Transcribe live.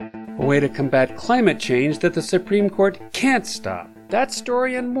a way to combat climate change that the Supreme Court can't stop. That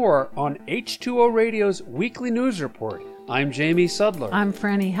story and more on H2O Radio's weekly news report. I'm Jamie Sudler. I'm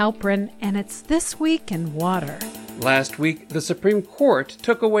Franny Halprin, and it's This Week in Water. Last week, the Supreme Court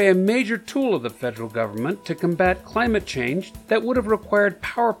took away a major tool of the federal government to combat climate change that would have required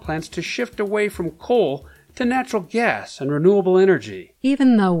power plants to shift away from coal to natural gas and renewable energy.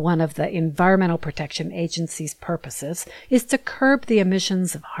 Even though one of the Environmental Protection Agency's purposes is to curb the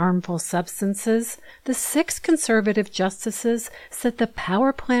emissions of harmful substances, the 6 conservative justices said the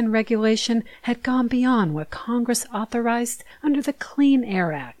power plant regulation had gone beyond what Congress authorized under the Clean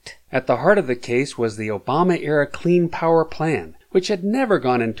Air Act. At the heart of the case was the Obama-era Clean Power Plan, which had never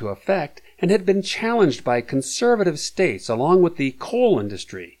gone into effect and had been challenged by conservative states along with the coal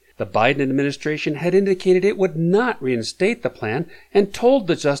industry. The Biden administration had indicated it would not reinstate the plan and told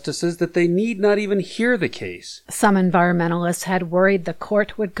the justices that they need not even hear the case. Some environmentalists had worried the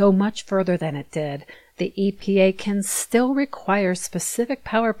court would go much further than it did. The EPA can still require specific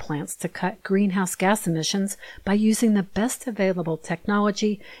power plants to cut greenhouse gas emissions by using the best available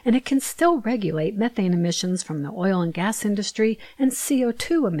technology, and it can still regulate methane emissions from the oil and gas industry and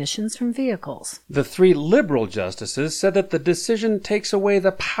CO2 emissions from vehicles. The 3 liberal justices said that the decision takes away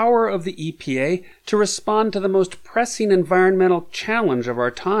the power of the EPA to respond to the most pressing environmental challenge of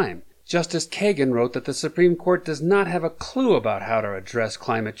our time. Justice Kagan wrote that the Supreme Court does not have a clue about how to address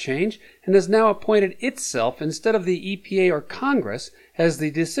climate change and has now appointed itself instead of the EPA or Congress as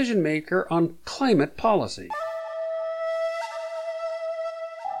the decision maker on climate policy.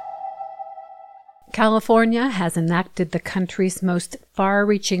 California has enacted the country's most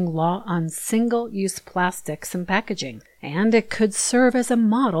far-reaching law on single-use plastics and packaging, and it could serve as a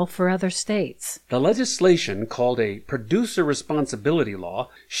model for other states. The legislation, called a producer responsibility law,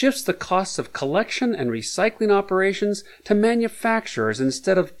 shifts the costs of collection and recycling operations to manufacturers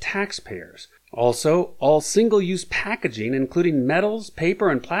instead of taxpayers. Also, all single-use packaging, including metals, paper,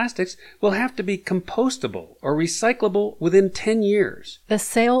 and plastics, will have to be compostable or recyclable within 10 years. The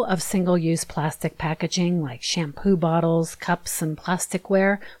sale of single-use plastic packaging like shampoo bottles, cups, and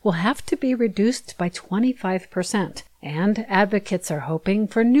plasticware will have to be reduced by 25%. And advocates are hoping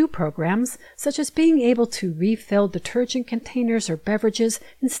for new programs, such as being able to refill detergent containers or beverages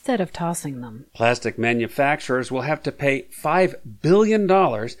instead of tossing them. Plastic manufacturers will have to pay $5 billion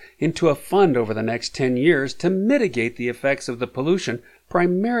into a fund over the next 10 years to mitigate the effects of the pollution,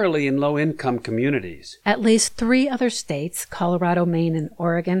 primarily in low-income communities. At least 3 other states, Colorado, Maine, and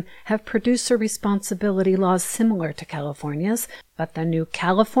Oregon, have producer responsibility laws similar to California's, but the new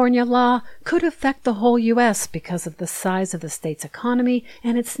California law could affect the whole U.S. because of the size of the state's economy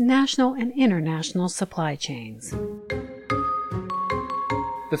and its national and international supply chains.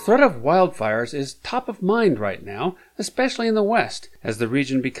 The threat of wildfires is top of mind right now, especially in the West, as the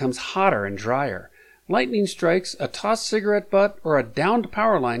region becomes hotter and drier. Lightning strikes, a tossed cigarette butt, or a downed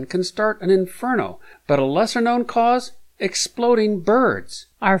power line can start an inferno, but a lesser-known cause? Exploding birds.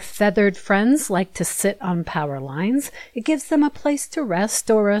 Our feathered friends like to sit on power lines. It gives them a place to rest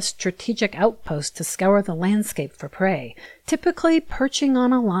or a strategic outpost to scour the landscape for prey. Typically, perching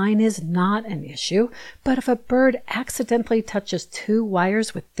on a line is not an issue, but if a bird accidentally touches 2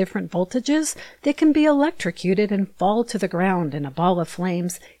 wires with different voltages, they can be electrocuted and fall to the ground in a ball of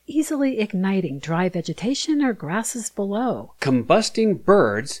flames, easily igniting dry vegetation or grasses below. Combusting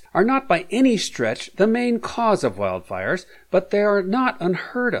birds are not by any stretch the main cause of wildfires, but they are not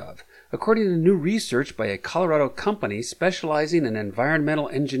unheard of. According to new research by a Colorado company specializing in environmental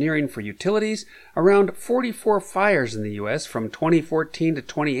engineering for utilities, around 44 fires in the U.S. from 2014 to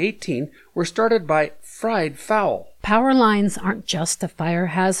 2018 were started by fried fowl. Power lines aren't just a fire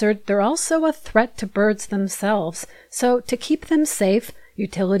hazard, they're also a threat to birds themselves. So to keep them safe,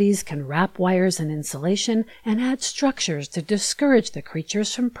 utilities can wrap wires in insulation and add structures to discourage the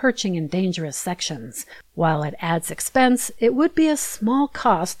creatures from perching in dangerous sections. While it adds expense, it would be a small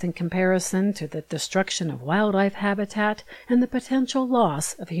cost in comparison to the destruction of wildlife habitat and the potential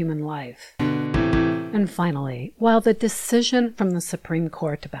loss of human life. And finally, while the decision from the Supreme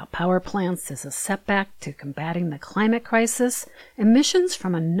Court about power plants is a setback to combating the climate crisis, emissions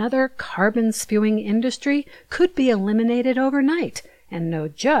from another carbon-spewing industry could be eliminated overnight, and no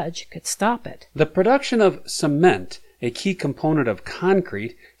judge could stop it. The production of cement, a key component of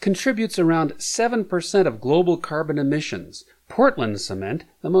concrete, contributes around 7% of global carbon emissions. Portland cement,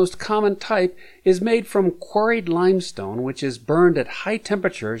 the most common type, is made from quarried limestone, which is burned at high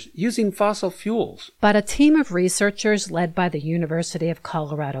temperatures using fossil fuels. But a team of researchers led by the University of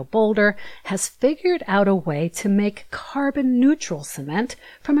Colorado Boulder has figured out a way to make carbon-neutral cement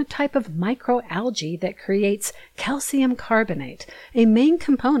from a type of microalgae that creates calcium carbonate, a main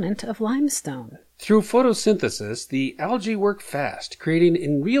component of limestone. Through photosynthesis, the algae work fast, creating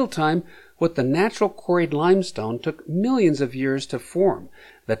in real time what the natural quarried limestone took millions of years to form.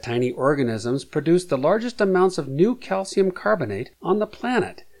 The tiny organisms produce the largest amounts of new calcium carbonate on the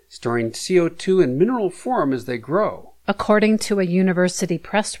planet, storing CO2 in mineral form as they grow. According to a university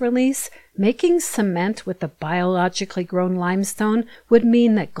press release, making cement with the biologically grown limestone would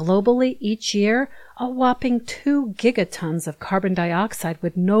mean that globally each year, a whopping 2 gigatons of carbon dioxide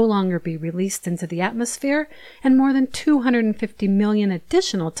would no longer be released into the atmosphere, and more than 250 million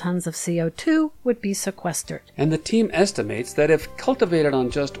additional tons of CO2 would be sequestered. And the team estimates that if cultivated on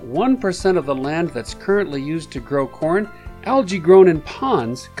just 1% of the land that's currently used to grow corn, algae grown in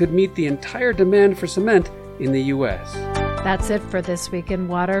ponds could meet the entire demand for cement in the U.S. That's it for This Week in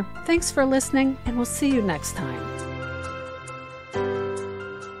Water. Thanks for listening, and we'll see you next time.